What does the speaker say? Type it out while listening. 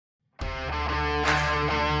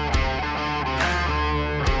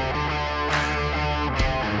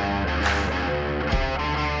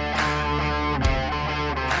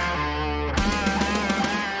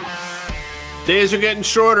Days are getting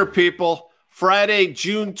shorter, people. Friday,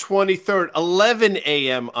 June 23rd, 11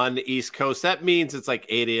 a.m. on the East Coast. That means it's like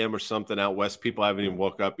 8 a.m. or something out west. People haven't even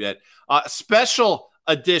woke up yet. Special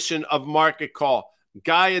edition of Market Call.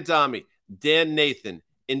 Guy Adami, Dan Nathan.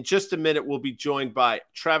 In just a minute, we'll be joined by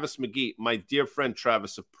Travis McGee, my dear friend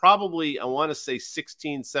Travis, of probably, I want to say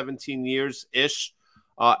 16, 17 years-ish.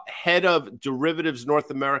 Head of Derivatives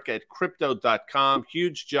North America at Crypto.com.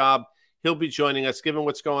 Huge job. He'll be joining us, given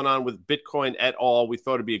what's going on with Bitcoin et al. We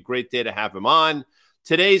thought it'd be a great day to have him on.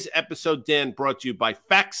 Today's episode, Dan, brought to you by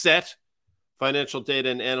FactSet, financial data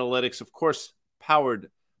and analytics, of course,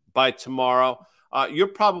 powered by Tomorrow. You're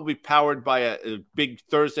probably powered by a big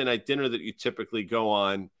Thursday night dinner that you typically go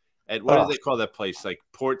on at, what do they call that place? Like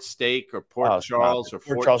Port Steak or Port Charles or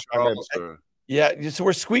Fort Charles? Yeah, so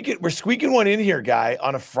we're squeaking one in here, Guy,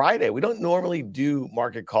 on a Friday. We don't normally do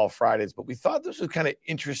Market Call Fridays, but we thought this was kind of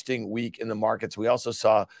interesting week in the markets. We also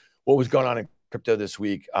saw what was going on in crypto this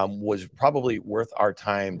week was probably worth our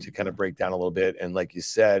time to kind of break down a little bit. And like you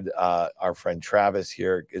said, our friend Travis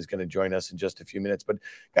here is going to join us in just a few minutes. But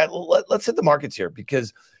Guy, let's hit the markets here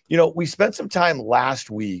because, we spent some time last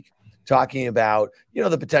week talking about,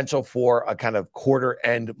 the potential for a kind of quarter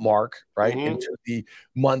end mark, right, into the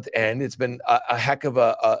month end. It's been a heck of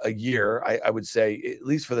a year, I would say, at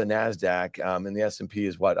least for the NASDAQ, and the S&P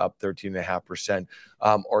is up 13.5%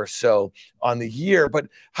 or so on the year. But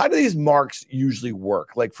how do these marks usually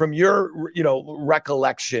work? Like from your,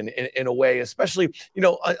 recollection in a way, especially,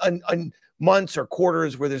 on months or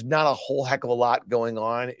quarters where there's not a whole heck of a lot going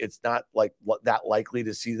on, it's not like that likely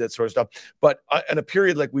to see that sort of stuff. But in a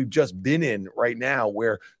period like we've just been in right now,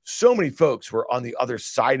 where so many folks were on the other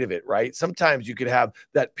side of it, right? Sometimes you could have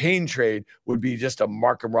that pain trade would be just a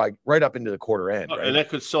mark right up into the quarter end. Right? And that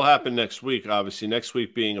could still happen next week. Obviously, next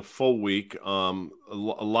week being a full week, a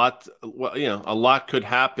lot could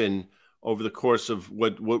happen over the course of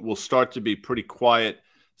what will start to be pretty quiet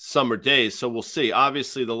summer days. So we'll see.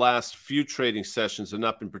 Obviously, the last few trading sessions have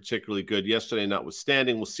not been particularly good. Yesterday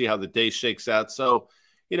notwithstanding, we'll see how the day shakes out. So,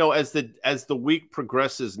 as the week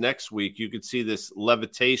progresses next week, you could see this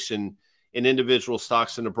levitation in individual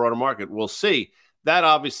stocks in the broader market. We'll see. That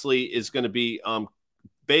obviously is going to be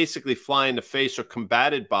basically fly in the face or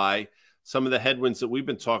combated by some of the headwinds that we've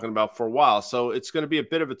been talking about for a while. So it's going to be a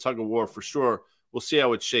bit of a tug of war for sure. We'll see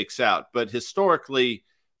how it shakes out. But historically,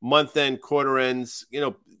 month end, quarter ends,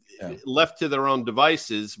 left to their own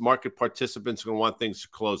devices, market participants are going to want things to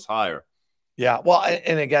close higher. Yeah, well,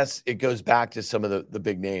 and I guess it goes back to some of the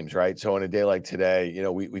big names, right? So on a day like today,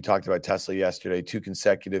 we talked about Tesla yesterday, 2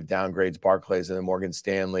 consecutive downgrades, Barclays and then Morgan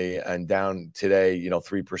Stanley, and down today,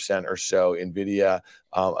 3% or so. NVIDIA,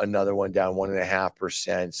 another one down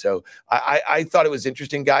 1.5%. So I thought it was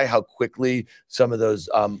interesting, Guy, how quickly some of those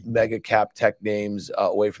mega cap tech names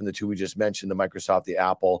away from the two we just mentioned, the Microsoft, the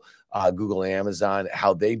Apple, Google, and Amazon,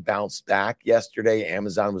 how they bounced back yesterday.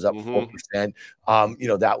 Amazon was up 4%.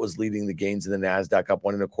 That was leading the gains in the NASDAQ, up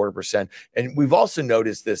 1.25%. And we've also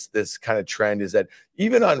noticed this kind of trend is that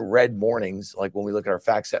even on red mornings, like when we look at our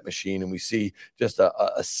FactSet machine and we see just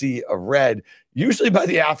a sea of red, usually by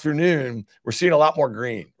the afternoon, we're seeing a lot more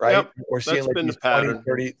green, right? Yep, we're seeing like these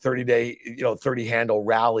 20, 30 day, 30 handle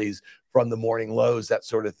rallies from the morning lows, that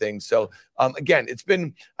sort of thing. So again, it's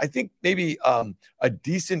been, I think, maybe a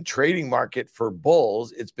decent trading market for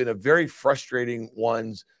bulls. It's been a very frustrating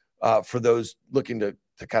one for those looking to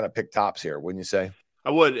kind of pick tops here, wouldn't you say?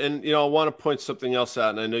 I would. And, I want to point something else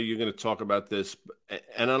out, and I know you're going to talk about this,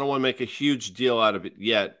 and I don't want to make a huge deal out of it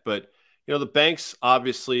yet, but the banks,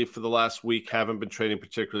 obviously, for the last week haven't been trading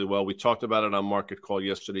particularly well. We talked about it on Market Call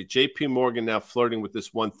yesterday. JP Morgan now flirting with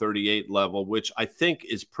this 138 level, which I think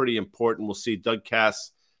is pretty important. We'll see. Doug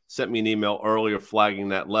Cass sent me an email earlier flagging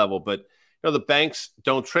that level. But, the banks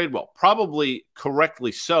don't trade well. Probably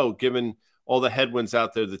correctly so, given all the headwinds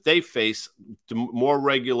out there that they face, more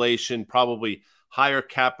regulation, probably higher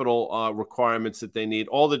capital requirements that they need,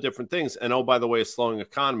 all the different things. And, oh, by the way, a slowing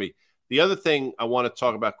economy. The other thing I want to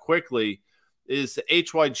talk about quickly is the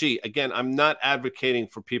HYG. Again, I'm not advocating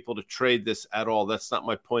for people to trade this at all. That's not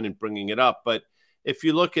my point in bringing it up. But if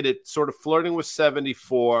you look at it, sort of flirting with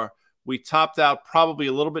 74, we topped out probably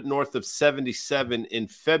a little bit north of 77 in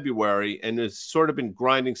February, and it's sort of been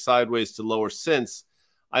grinding sideways to lower since.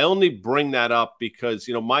 I only bring that up because,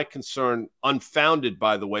 my concern, unfounded,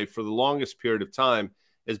 by the way, for the longest period of time,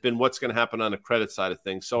 has been what's going to happen on the credit side of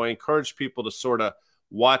things. So I encourage people to sort of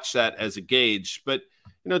watch that as a gauge. But,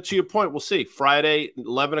 to your point, we'll see. Friday,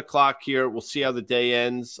 11 o'clock here. We'll see how the day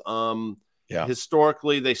ends.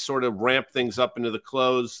 Historically, they sort of ramp things up into the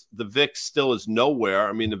close. The VIX still is nowhere.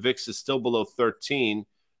 I mean, the VIX is still below 13,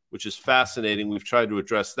 which is fascinating. We've tried to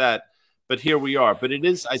address that. but here we are. But it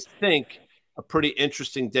is, I think, a pretty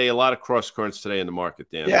interesting day. A lot of cross currents today in the market,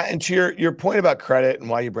 Dan. Yeah, and to your point about credit and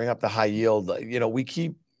why you bring up the high yield, we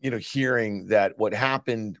keep hearing that what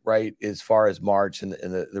happened, right, as far as March and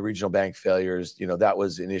the regional bank failures, that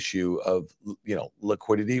was an issue of,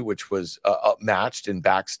 liquidity, which was matched and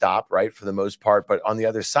backstopped, right, for the most part. But on the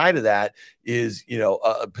other side of that is,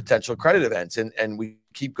 potential credit events. And we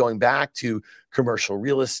keep going back to commercial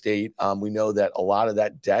real estate. We know that a lot of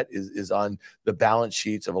that debt is on the balance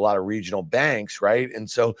sheets of a lot of regional banks, right? And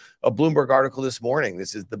so a Bloomberg article this morning,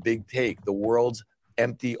 this is the big take: the world's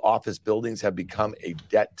empty office buildings have become a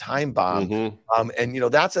debt time bomb. Mm-hmm.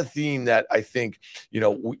 And that's a theme that I think,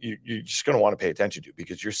 you're just going to want to pay attention to,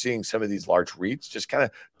 because you're seeing some of these large REITs just kind of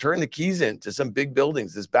turn the keys into some big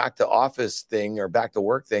buildings. This back to office thing or back to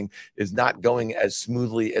work thing is not going as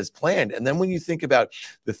smoothly as planned. And then when you think about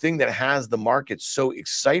the thing that has the market so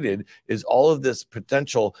excited is all of this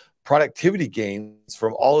potential productivity gains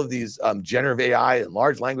from all of these generative AI and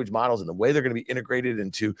large language models, and the way they're going to be integrated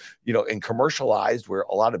into, and commercialized, where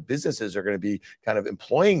a lot of businesses are going to be kind of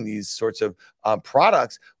employing these sorts of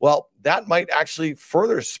products. Well, that might actually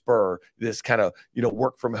further spur this kind of,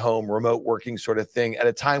 work from home, remote working sort of thing at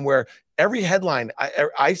a time where every headline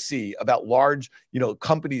I see about large,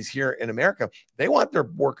 companies here in America, they want their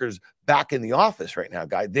workers back in the office right now,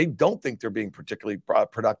 guy. They don't think they're being particularly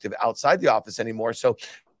productive outside the office anymore. So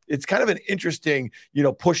it's kind of an interesting,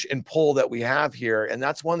 push and pull that we have here. And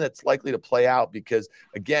that's one that's likely to play out because,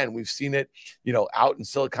 again, we've seen it, out in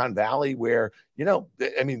Silicon Valley where,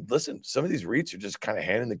 listen, some of these REITs are just kind of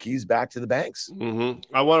handing the keys back to the banks. Mm-hmm.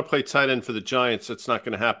 I want to play tight end for the Giants. That's not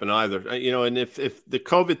going to happen either. And if the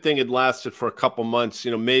COVID thing had lasted for a couple months,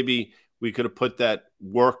 maybe we could have put that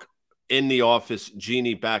work in the office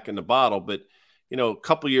genie back in the bottle. But a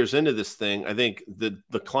couple years into this thing, I think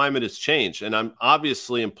the climate has changed, and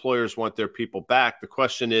obviously employers want their people back. The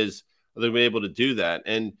question is, are they going to be able to do that?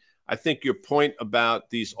 And I think your point about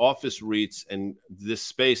these office REITs and this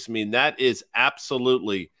space, that is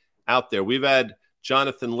absolutely out there. We've had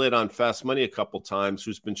Jonathan Litt on Fast Money a couple times,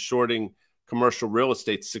 who's been shorting commercial real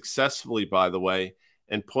estate successfully, by the way,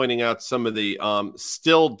 and pointing out some of the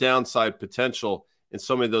still downside potential in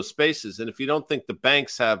so many of those spaces. And if you don't think the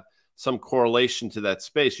banks have some correlation to that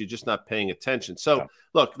space, you're just not paying attention. So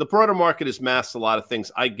look, the broader market has masked a lot of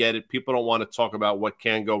things. I get it. People don't want to talk about what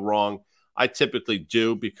can go wrong. I typically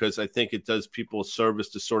do, because I think it does people a service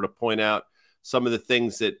to sort of point out some of the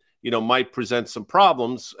things that, might present some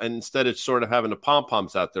problems, and instead of sort of having the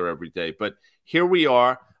pom-poms out there every day. But here we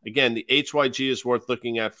are. Again, the HYG is worth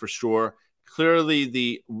looking at for sure. Clearly,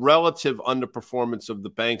 the relative underperformance of the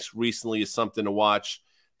banks recently is something to watch.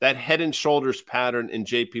 That head and shoulders pattern in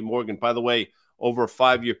JP Morgan, by the way, over a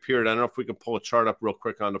 5-year period, I don't know if we can pull a chart up real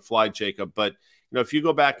quick on the fly, Jacob, but if you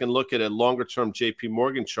go back and look at a longer term JP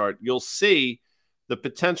Morgan chart, you'll see the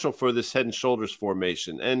potential for this head and shoulders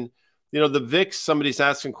formation. And, the VIX, somebody's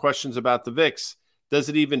asking questions about the VIX. Does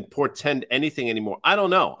it even portend anything anymore? I don't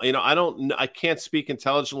know. I can't speak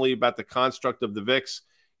intelligently about the construct of the VIX.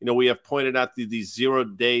 We have pointed out these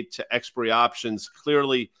 0-day to expiry options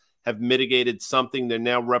clearly have mitigated something. They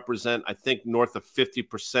now represent, I think, north of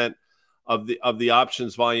 50% of the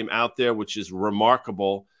options volume out there, which is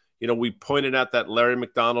remarkable. We pointed out that Larry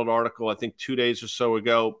McDonald article, I think 2 days or so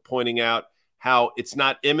ago, pointing out how it's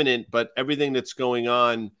not imminent, but everything that's going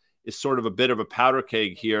on is sort of a bit of a powder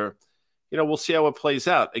keg here. We'll see how it plays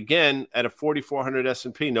out. Again, at a 4,400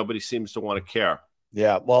 S&P, nobody seems to want to care.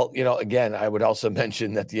 Yeah, well, again, I would also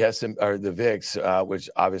mention that the VIX, which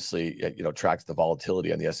obviously tracks the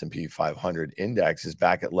volatility on the S&P 500 index, is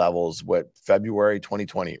back at levels February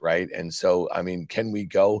 2020, right? And so, can we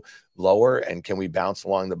go lower and can we bounce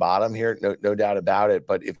along the bottom here? No doubt about it.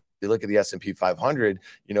 But if you look at the S&P 500,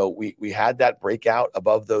 we had that breakout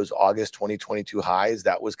above those August 2022 highs.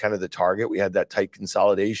 That was kind of the target. We had that tight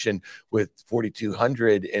consolidation with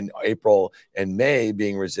 4,200 in April and May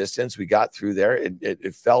being resistance. We got through there.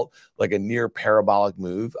 It felt like a near parabolic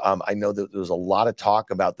move. I know that there was a lot of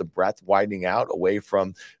talk about the breadth widening out away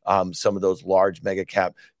from some of those large mega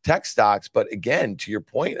cap tech stocks. But again, to your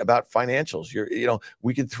point about financials,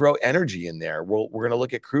 we could throw energy in there. We're going to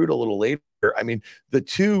look at crude a little later. The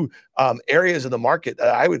two areas of the market that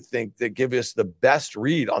I would think that give us the best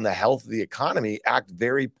read on the health of the economy act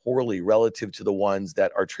very poorly relative to the ones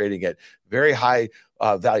that are trading at very high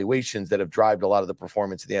valuations that have driven a lot of the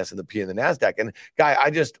performance of the S&P and the NASDAQ. And Guy,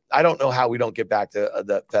 I don't know how we don't get back to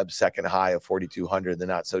the Fed's second high of 4,200 in the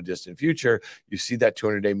not so distant future. You see that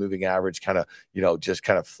 200-day moving average kind of, just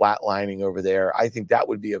kind of flatlining over there. I think that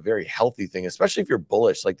would be a very healthy thing, especially if you're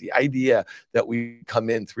bullish. Like the idea that we come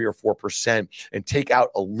in 3 or 4% and take out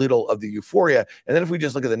a little of the euphoria. And then if we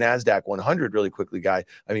just look at the NASDAQ 100 really quickly, Guy,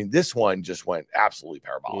 I mean, this one just went absolutely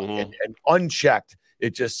parabolic and unchecked.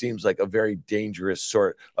 It just seems like a very dangerous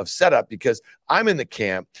sort of setup, because I'm in the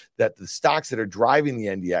camp that the stocks that are driving the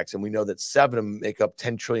NDX, and we know that 7 of them make up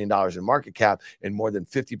 $10 trillion in market cap and more than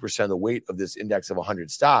 50% of the weight of this index of 100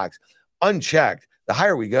 stocks, unchecked, the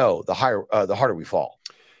higher we go, the harder we fall.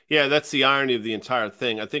 Yeah, that's the irony of the entire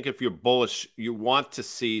thing. I think if you're bullish, you want to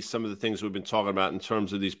see some of the things we've been talking about in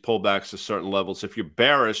terms of these pullbacks to certain levels. If you're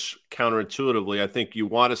bearish, counterintuitively, I think you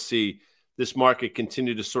want to see this market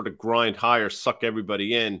continue to sort of grind higher, suck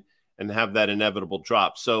everybody in, and have that inevitable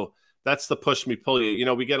drop. So that's the push me, pull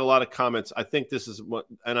you. We get a lot of comments. I think this is what,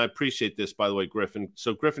 and I appreciate this, by the way, Griffin.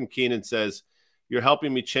 So Griffin Keenan says, you're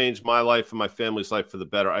helping me change my life and my family's life for the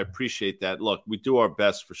better. I appreciate that. Look, we do our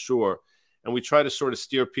best for sure. And we try to sort of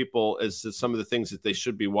steer people as to some of the things that they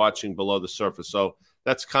should be watching below the surface. So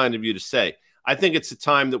that's kind of you to say. I think it's a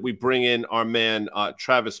time that we bring in our man,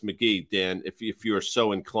 Travis McGee, Dan, if you're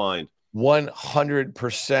so inclined.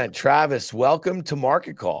 100%. Travis, welcome to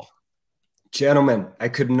Market Call. Gentlemen, I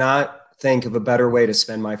could not think of a better way to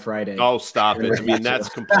spend my Friday. Oh, stop it. I mean, that's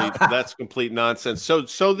complete nonsense.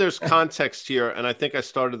 So there's context here, and I think I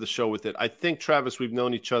started the show with it. I think, Travis, we've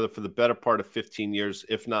known each other for the better part of 15 years,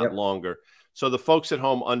 if not longer. So the folks at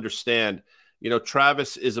home understand,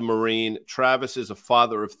 Travis is a Marine. Travis is a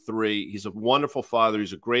father of 3. He's a wonderful father.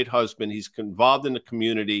 He's a great husband. He's involved in the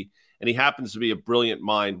community, and he happens to be a brilliant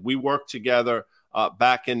mind. We worked together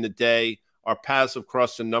back in the day. Our paths have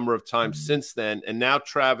crossed a number of times since then. And now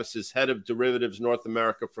Travis is head of derivatives North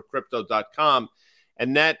America for Crypto.com.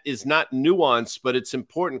 And that is not nuanced, but it's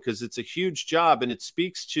important because it's a huge job. And it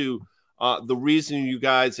speaks to the reason you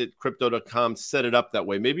guys at Crypto.com set it up that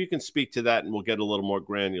way. Maybe you can speak to that and we'll get a little more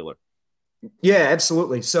granular. Yeah,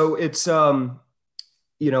 absolutely. So it's, to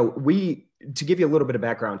give you a little bit of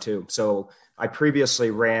background too. So I previously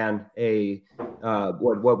ran a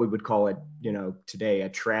what we would call it, today a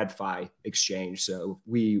TradFi exchange. So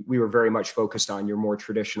we were very much focused on your more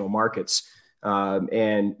traditional markets,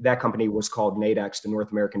 and that company was called Nadex, the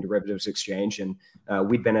North American Derivatives Exchange, and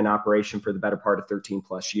we'd been in operation for the better part of 13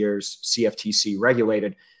 plus years, CFTC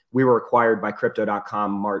regulated. We were acquired by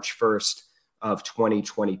Crypto.com March 1st of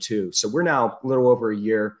 2022. So we're now a little over a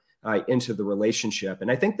year into the relationship,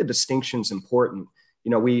 and I think the distinction is important.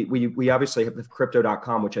 We obviously have the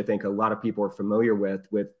Crypto.com, which I think a lot of people are familiar with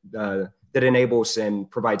that enables and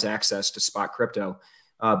provides access to spot crypto.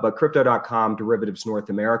 But Crypto.com Derivatives North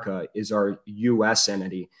America is our U.S.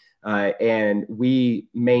 entity, and we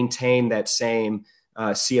maintain that same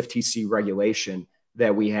CFTC regulation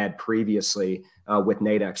that we had previously with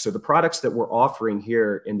Nadex. So the products that we're offering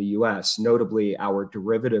here in the U.S., notably our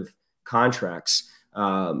derivative contracts,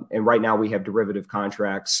 and right now we have derivative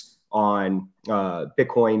contracts on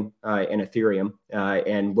Bitcoin and Ethereum,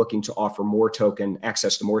 and looking to offer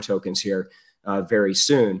access to more tokens here very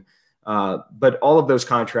soon. But all of those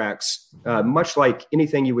contracts, much like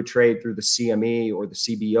anything you would trade through the CME or the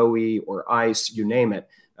CBOE or ICE, you name it,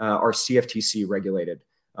 are CFTC regulated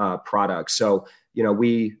products. So,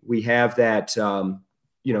 we have that,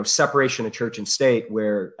 separation of church and state,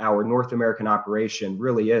 where our North American operation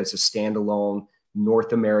really is a standalone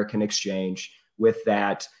North American exchange with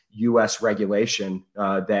that U.S. regulation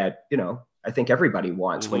that, I think everybody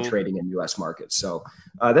wants when trading in U.S. markets. So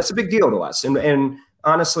that's a big deal to us. And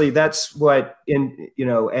honestly, that's what,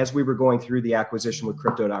 as we were going through the acquisition with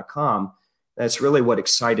Crypto.com, that's really what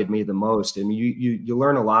excited me the most. And you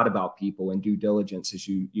learn a lot about people and due diligence as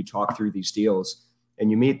you talk through these deals,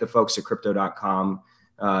 and you meet the folks at Crypto.com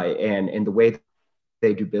and the way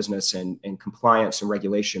they do business, and compliance and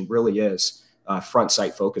regulation really is front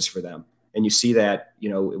sight focus for them. And you see that,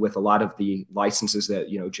 with a lot of the licenses that,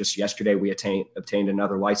 just yesterday we obtained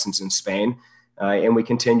another license in Spain, and we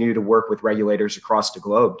continue to work with regulators across the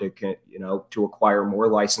globe to acquire more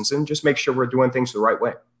licenses and just make sure we're doing things the right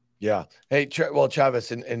way. Yeah. Hey, well,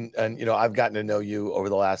 Travis, and I've gotten to know you over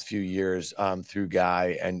the last few years through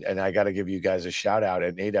Guy, and I got to give you guys a shout out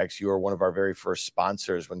at Nadex. You were one of our very first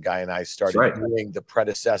sponsors when Guy and I started doing the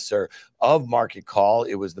predecessor of Market Call.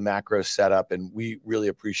 It was the macro setup, and we really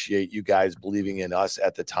appreciate you guys believing in us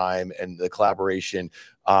at the time, and the collaboration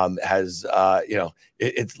has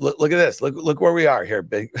it's look at this, look where we are here,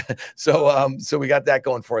 big. So we got that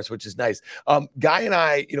going for us, which is nice. Guy and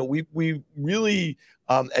I, we really.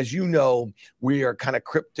 As you know, we are kind of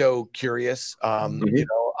crypto curious.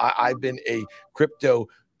 I've been a crypto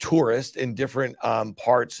tourist in different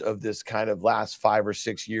parts of this kind of last 5 or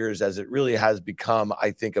 6 years, as it really has become,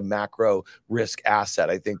 I think, a macro risk asset.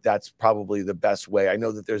 I think that's probably the best way. I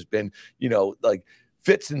know that there's been, like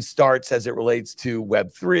fits and starts as it relates to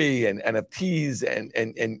Web3 and NFTs and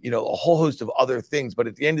a whole host of other things. But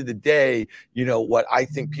at the end of the day, what I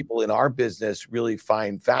think people in our business really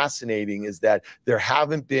find fascinating is that there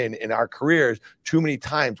haven't been in our careers too many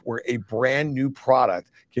times where a brand new product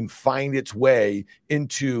can find its way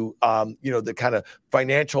into the kind of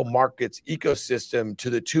financial markets ecosystem to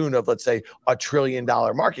the tune of, let's say, $1 trillion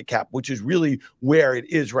market cap, which is really where it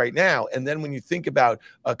is right now. And then when you think about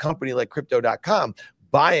a company like Crypto.com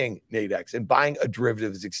buying Nadex and buying a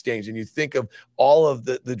derivatives exchange, and you think of all of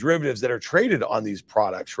the derivatives that are traded on these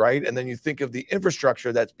products, right? And then you think of the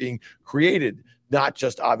infrastructure that's being created, not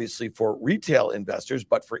just obviously for retail investors,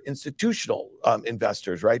 but for institutional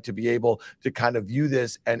investors, right? To be able to kind of view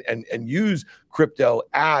this and use crypto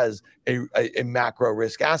as a macro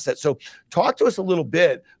risk asset. So talk to us a little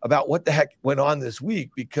bit about what the heck went on this week,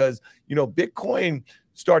 because, Bitcoin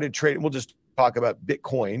started trading. We'll just talk about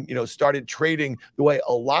Bitcoin, started trading the way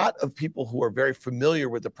a lot of people who are very familiar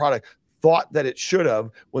with the product thought that it should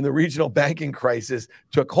have when the regional banking crisis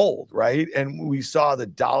took hold, right? And we saw the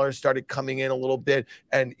dollar started coming in a little bit,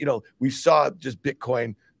 and we saw just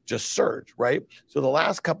Bitcoin just surge, right? So the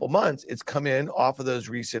last couple months, it's come in off of those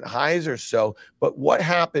recent highs or so. But what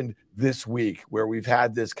happened this week, where we've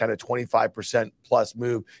had this kind of 25% plus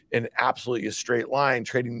move in absolutely a straight line,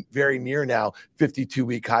 trading very near now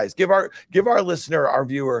 52-week highs? Give our listener, our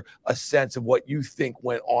viewer, a sense of what you think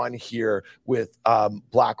went on here with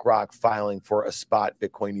BlackRock filing for a spot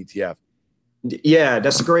Bitcoin ETF. Yeah,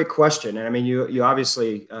 that's a great question. And I mean, you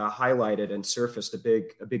obviously highlighted and surfaced a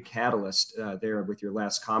big catalyst there with your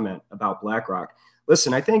last comment about BlackRock.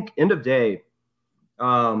 Listen, I think end of day,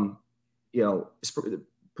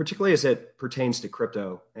 particularly as it pertains to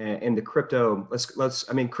crypto and the crypto,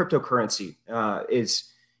 cryptocurrency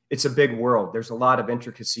it's a big world. There's a lot of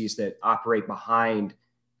intricacies that operate behind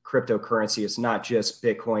cryptocurrency. It's not just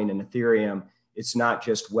Bitcoin and Ethereum. It's not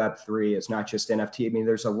just Web3. It's not just NFT. I mean,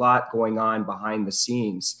 there's a lot going on behind the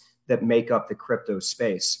scenes that make up the crypto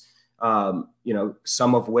space.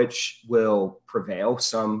 Some of which will prevail,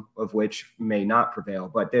 some of which may not prevail.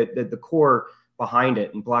 But the core behind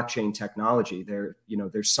it and blockchain technology,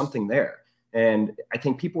 there's something there, and I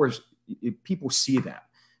think people see that.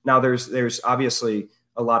 Now, there's obviously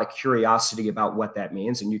a lot of curiosity about what that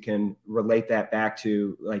means, and you can relate that back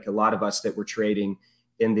to like a lot of us that were trading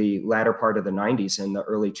in the latter part of the 90s and the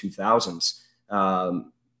early 2000s,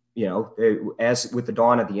 as with the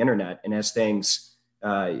dawn of the internet and as things,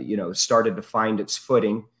 started to find its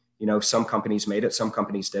footing, some companies made it, some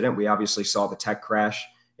companies didn't. We obviously saw the tech crash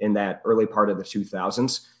in that early part of the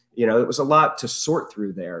 2000s. It was a lot to sort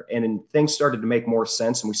through there, and things started to make more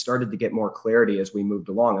sense, and we started to get more clarity as we moved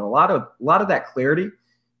along. And a lot of that clarity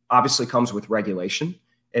obviously comes with regulation,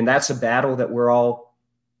 and that's a battle that we're all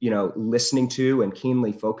listening to and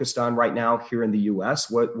keenly focused on right now here in the US.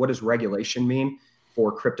 What does regulation mean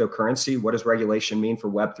for cryptocurrency? What does regulation mean for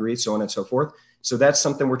Web3, so on and so forth? So that's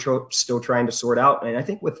something we're still trying to sort out. And I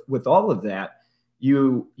think with all of that,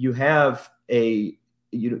 you have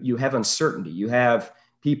uncertainty. You have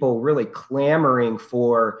people really clamoring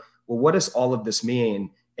for, well, what does all of this mean,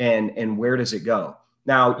 and where does it go?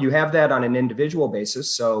 Now, you have that on an individual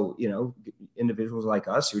basis. So, individuals like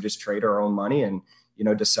us who just trade our own money and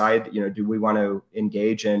decide, do we want to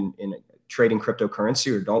engage in trading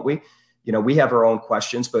cryptocurrency or don't we? We have our own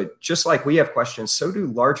questions, but just like we have questions, so do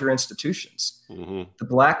larger institutions, the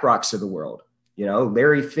BlackRocks of the world,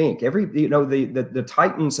 Larry Fink, the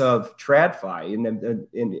titans of TradFi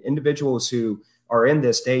and individuals who are in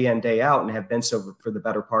this day in, day out and have been so for the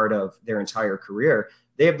better part of their entire career.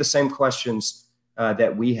 They have the same questions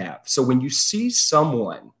that we have. So when you see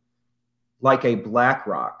someone like a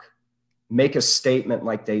BlackRock make a statement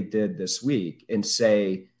like they did this week and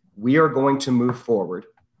say, we are going to move forward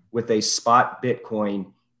with a spot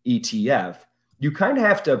Bitcoin ETF, you kind of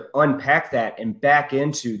have to unpack that and back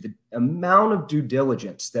into the amount of due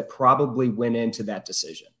diligence that probably went into that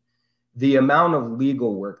decision. the amount of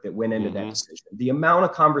legal work that went into that decision, the amount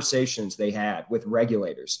of conversations they had with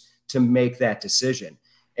regulators to make that decision.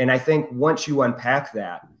 And I think once you unpack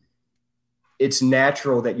that, it's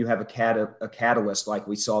natural that you have a catalyst like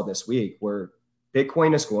we saw this week, where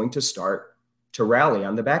Bitcoin is going to start to rally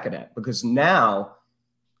on the back of that, because now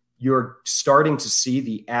you're starting to see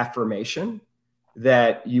the affirmation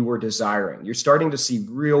that you were desiring. You're starting to see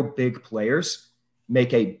real big players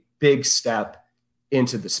make a big step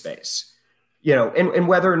into the space, and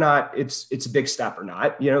whether or not it's a big step or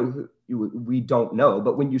not, we don't know.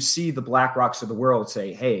 But when you see the BlackRocks of the world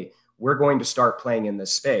say, hey, we're going to start playing in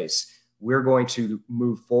this space, we're going to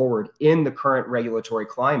move forward in the current regulatory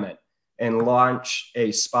climate and launch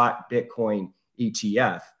a spot Bitcoin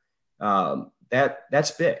ETF,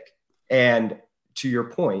 that's big. And to your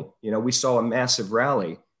point, we saw a massive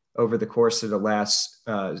rally over the course of the last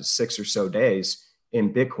 6 or so days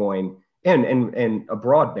in Bitcoin and a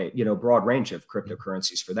broad range of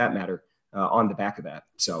cryptocurrencies for that matter on the back of that.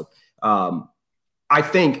 So I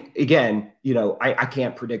think, again, I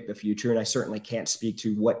can't predict the future, and I certainly can't speak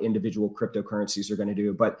to what individual cryptocurrencies are going to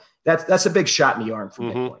do, but that's a big shot in the arm for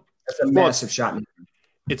Bitcoin. That's a massive shot in the arm.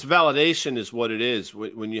 It's validation is what it is.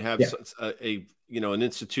 When you have an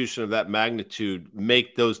institution of that magnitude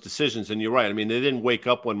make those decisions. And you're right. I mean, they didn't wake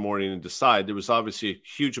up one morning and decide. There was obviously a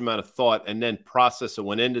huge amount of thought and then process that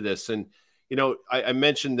went into this. And, I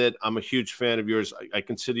mentioned that I'm a huge fan of yours. I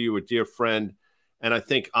consider you a dear friend. And I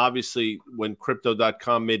think obviously when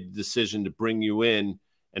Crypto.com made the decision to bring you in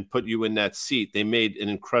and put you in that seat, they made an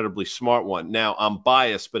incredibly smart one. Now, I'm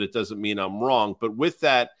biased, but it doesn't mean I'm wrong. But with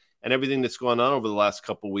that and everything that's gone on over the last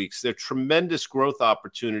couple of weeks, there are tremendous growth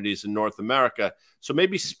opportunities in North America. So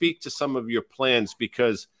maybe speak to some of your plans,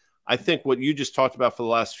 because I think what you just talked about for the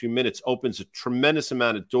last few minutes opens a tremendous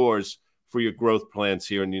amount of doors for your growth plans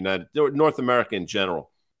here in North America in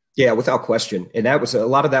general. Yeah, without question. And that was a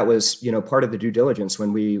lot of that was, part of the due diligence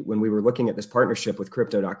when we were looking at this partnership with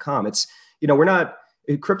Crypto.com. It's,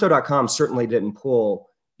 Crypto.com certainly didn't pull,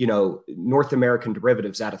 North American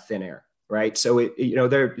derivatives out of thin air, right? So,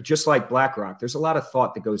 they're just like BlackRock. There's a lot of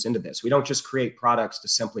thought that goes into this. We don't just create products to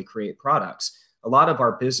simply create products. A lot of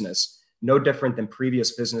our business, no different than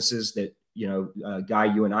previous businesses that, Guy,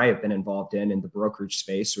 you and I have been involved in the brokerage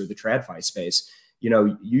space or the TradFi space,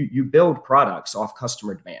 you build products off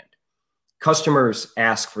customer demand. Customers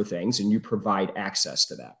ask for things and you provide access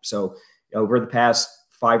to that. So over the past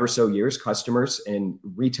 5 or so years, customers and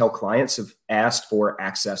retail clients have asked for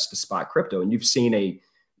access to spot crypto. And you've seen a,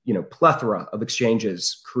 plethora of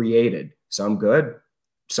exchanges created, some good,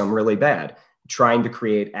 some really bad, trying to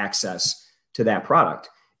create access to that product.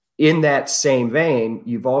 In that same vein,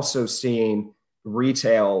 you've also seen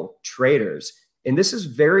retail traders. And this is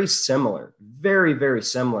very similar, very, very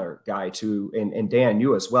similar, Guy, to, and Dan,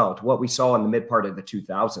 you as well, to what we saw in the mid part of the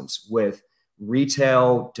 2000s with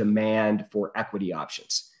retail demand for equity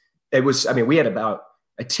options. It was, we had about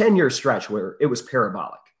a 10-year stretch where it was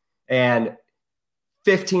parabolic. And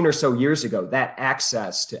 15 or so years ago, that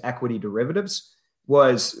access to equity derivatives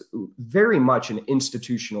was very much an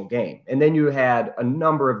institutional game. And then you had a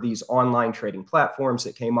number of these online trading platforms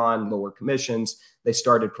that came on, lower commissions. They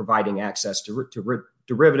started providing access to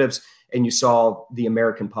derivatives, and you saw the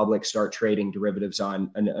American public start trading derivatives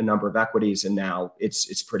on a number of equities, and now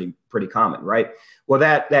it's pretty common, right? Well,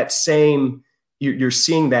 that same you're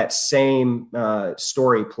seeing that same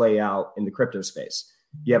story play out in the crypto space.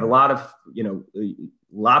 You have a lot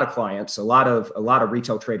of clients, a lot of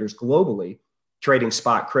retail traders globally trading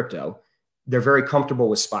spot crypto. They're very comfortable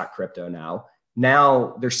with spot crypto now.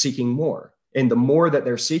 Now they're seeking more. And the more that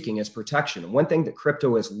they're seeking is protection. And one thing that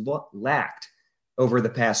crypto has lacked over the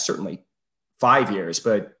past, certainly 5 years,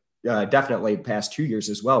 but definitely the past 2 years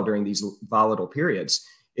as well during these volatile periods,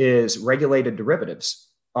 is regulated derivatives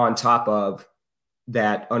on top of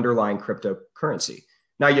that underlying cryptocurrency.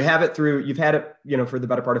 Now you've had it, for the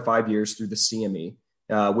better part of 5 years through the CME,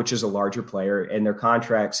 which is a larger player, and their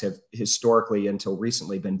contracts have historically until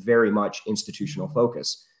recently been very much institutional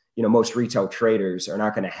focused. Most retail traders are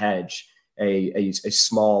not going to hedge a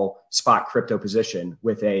small spot crypto position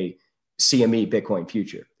with a CME Bitcoin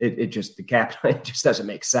future. The capital, it just doesn't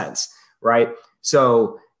make sense, right?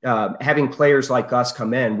 So having players like us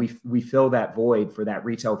come in, we fill that void for that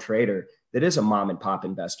retail trader that is a mom and pop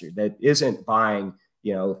investor that isn't buying,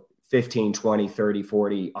 15, 20, 30,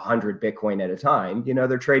 40, 100 Bitcoin at a time.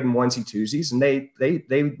 They're trading onesie twosies, and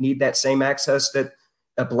they need that same access that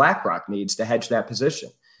a BlackRock needs to hedge that position.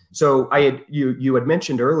 So you had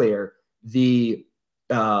mentioned earlier the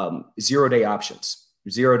 0-day options.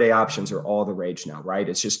 0-day options are all the rage now, right?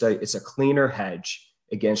 It's a cleaner hedge.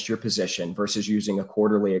 against your position versus using a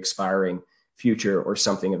quarterly expiring future or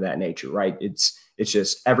something of that nature, right? It's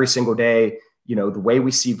just every single day, the way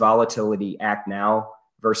we see volatility act now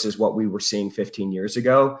versus what we were seeing 15 years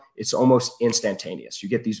ago, it's almost instantaneous. You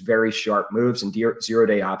get these very sharp moves, and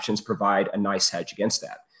zero-day options provide a nice hedge against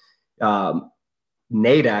that.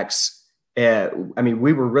 Nadex,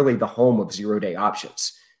 we were really the home of zero-day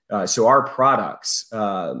options. So our products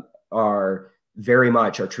are very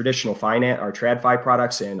much our traditional finance, our TradFi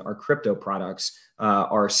products and our crypto products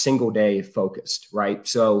are single-day focused, right?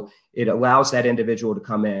 So it allows that individual to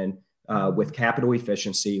come in with capital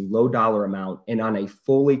efficiency, low dollar amount, and on a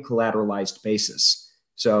fully collateralized basis.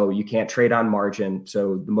 So you can't trade on margin.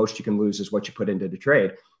 So the most you can lose is what you put into the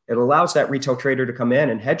trade. It allows that retail trader to come in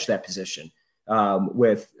and hedge that position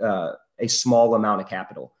with a small amount of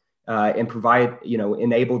capital and provide,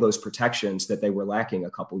 enable those protections that they were lacking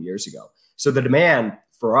a couple years ago. So the demand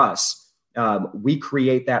for us, we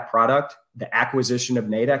create that product, the acquisition of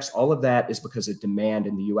Nadex, all of that is because of demand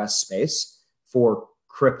in the US space for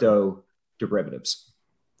crypto derivatives.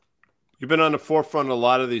 You've been on the forefront of a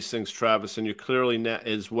lot of these things, Travis, and you're clearly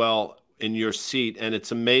as well in your seat. And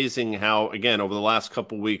it's amazing how, again, over the last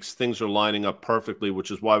couple of weeks, things are lining up perfectly,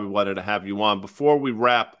 which is why we wanted to have you on. Before we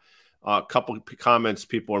wrap, a couple of comments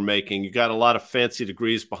people are making. You got a lot of fancy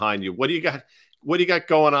degrees behind you. What do you got? What do you got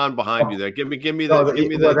going on behind you there? Give me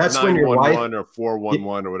the that's 911 or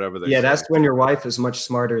 411 or whatever they say. Yeah, that's when your wife is much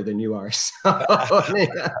smarter than you are. So,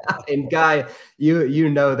 and Guy, you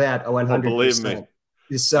know that 100%. Believe me.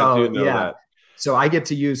 So I do know yeah. that. So I get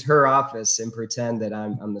to use her office and pretend that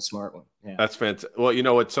I'm the smart one. Yeah. That's fantastic. Well,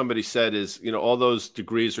 what somebody said is, all those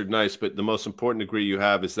degrees are nice, but the most important degree you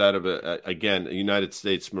have is that of a United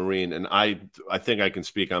States Marine. And I think I can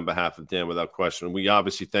speak on behalf of Dan without question. We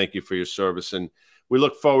obviously thank you for your service, and we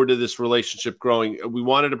look forward to this relationship growing. We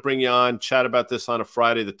wanted to bring you on, chat about this on a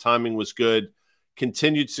Friday. The timing was good.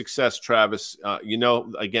 Continued success, Travis. You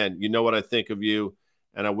know what I think of you,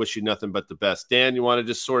 and I wish you nothing but the best. Dan, you want to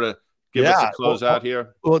just sort of give us a close out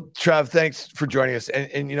here? Well, Trav, thanks for joining us.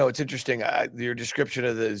 And it's interesting. Your description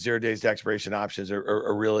of the 0 days to expiration options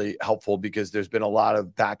are really helpful, because there's been a lot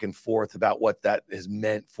of back and forth about what that has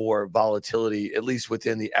meant for volatility, at least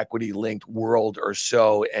within the equity linked world or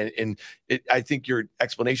so. And I think your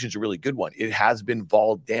explanation is a really good one. It has been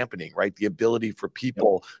vol dampening, right? The ability for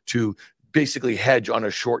people to basically hedge on a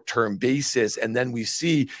short-term basis. And then we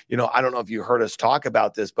see, I don't know if you heard us talk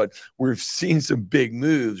about this, but we've seen some big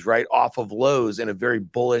moves right off of lows in a very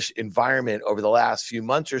bullish environment over the last few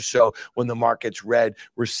months or so. When the market's red,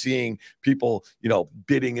 we're seeing people,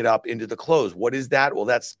 bidding it up into the close. What is that? Well,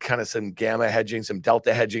 that's kind of some gamma hedging, some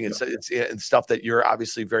delta hedging, and stuff that you're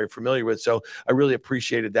obviously very familiar with. So I really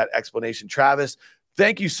appreciated that explanation, Travis.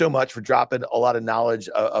 Thank you so much for dropping a lot of knowledge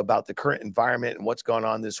about the current environment and what's going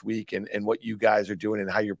on this week, and what you guys are doing and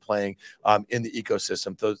how you're playing in the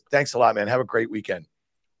ecosystem. So thanks a lot, man. Have a great weekend.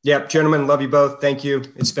 Yep, gentlemen, love you both. Thank you.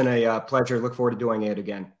 It's been a pleasure. Look forward to doing it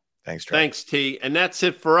again. Thanks, Travis. Thanks, T. And that's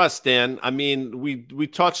it for us, Dan. I mean, we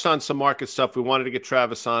touched on some market stuff. We wanted to get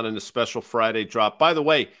Travis on in a special Friday drop. By the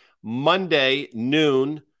way, Monday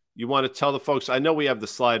noon, you want to tell the folks, I know we have the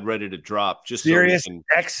slide ready to drop. Just Sirius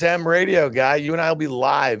XM radio, Guy. You and I will be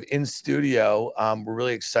live in studio. We're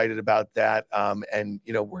really excited about that. And,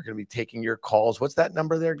 we're going to be taking your calls. What's that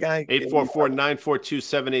number there, Guy?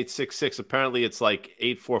 844-942-7866. Apparently it's like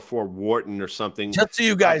 844 Wharton or something. Just so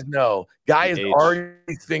you guys know, Guy is already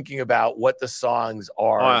thinking about what the songs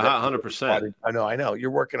are. 100%. I know.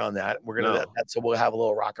 You're working on that. We're going to, so we'll have a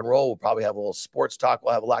little rock and roll. We'll probably have a little sports talk.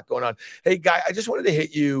 We'll have a lot going on. Hey, Guy, I just wanted to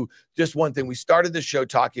hit you. Just one thing. We started the show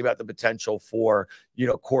talking about the potential for,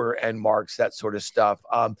 quarter end marks, that sort of stuff.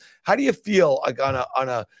 How do you feel like on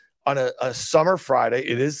a summer Friday?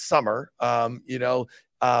 It is summer. It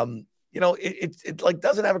like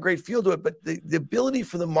doesn't have a great feel to it, but the ability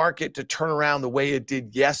for the market to turn around the way it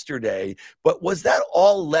did yesterday, but was that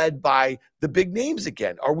all led by the big names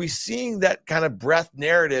again? Are we seeing that kind of breadth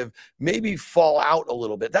narrative maybe fall out a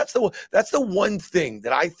little bit? That's the one thing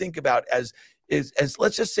that I think about as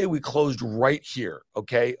let's just say we closed right here,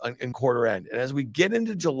 okay, in quarter end. And as we get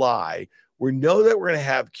into July, we know that we're going to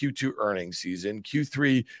have Q2 earnings season.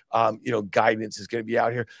 Q3, guidance is going to be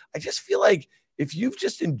out here. I just feel like if you've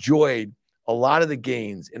just enjoyed a lot of the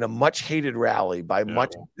gains in a much hated rally by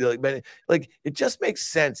much, like it just makes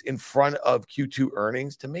sense in front of Q2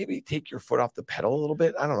 earnings to maybe take your foot off the pedal a little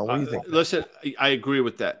bit. I don't know. What do you think? Listen, I agree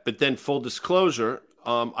with that. But then full disclosure,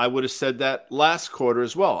 I would have said that last quarter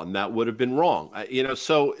as well, and that would have been wrong.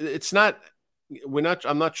 So it's not.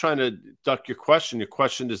 I'm not trying to duck your question. Your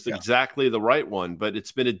question is exactly the right one, but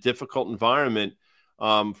it's been a difficult environment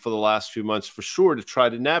for the last few months for sure to try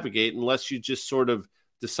to navigate, unless you just sort of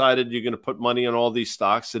decided you're going to put money on all these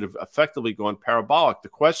stocks that have effectively gone parabolic. The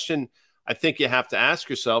question I think you have to ask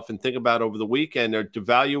yourself and think about over the weekend are, do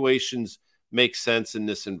valuations make sense in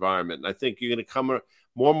this environment? And I think you're going to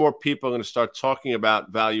more and more people are going to start talking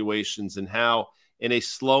about valuations and how in a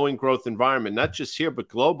slowing growth environment, not just here, but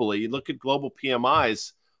globally, you look at global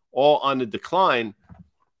PMIs all on the decline.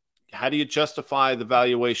 How do you justify the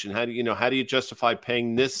valuation? How do you justify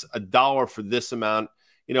paying $1 for this amount,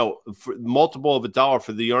 for multiple of $1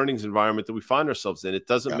 for the earnings environment that we find ourselves in? It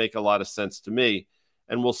doesn't make a lot of sense to me,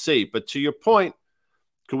 and we'll see. But to your point,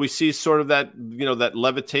 could we see sort of that, that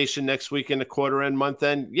levitation next week in the quarter end, month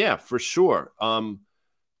end? Yeah, for sure.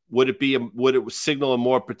 Would it signal a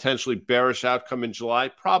more potentially bearish outcome in July?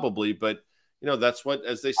 Probably, but that's what,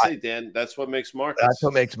 as they say, Dan, that's what makes markets. That's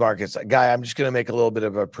what makes markets. Guy, I'm just going to make a little bit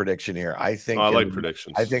of a prediction here. I think I like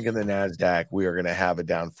predictions. I think in the NASDAQ, we are going to have a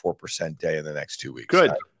down 4% day in the next 2 weeks.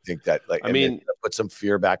 Good. I think that, put some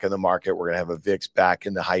fear back in the market. We're going to have a VIX back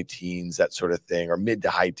in the high teens, that sort of thing, or mid to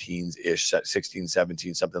high teens-ish, 16,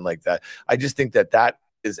 17, something like that. I just think that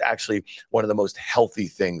is actually one of the most healthy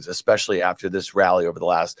things, especially after this rally over the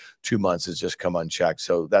last 2 months has just come unchecked.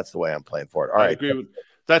 So that's the way I'm playing for it. All right.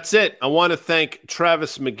 That's it. I want to thank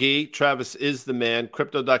Travis McGee. Travis is the man.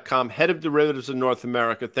 Crypto.com, head of derivatives in North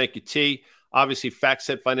America. Thank you, T. Obviously,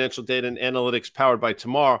 FactSet Financial Data and Analytics powered by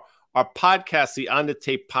Tomorrow. Our podcast, the On the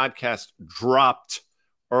Tape podcast, dropped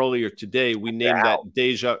earlier today. We named that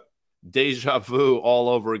Deja Vu all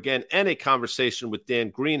over again, and a conversation with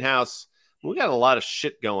Dan Greenhouse. We got a lot of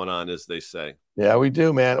shit going on, as they say. Yeah, we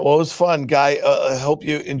do, man. Well, it was fun, Guy. I hope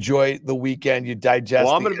you enjoy the weekend. You digest.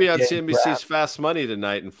 Well, I'm going to be on CNBC's Fast Money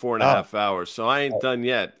tonight in 4.5 hours, so I ain't done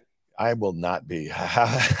yet. I will not be.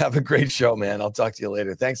 Have a great show, man. I'll talk to you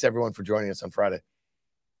later. Thanks, everyone, for joining us on Friday.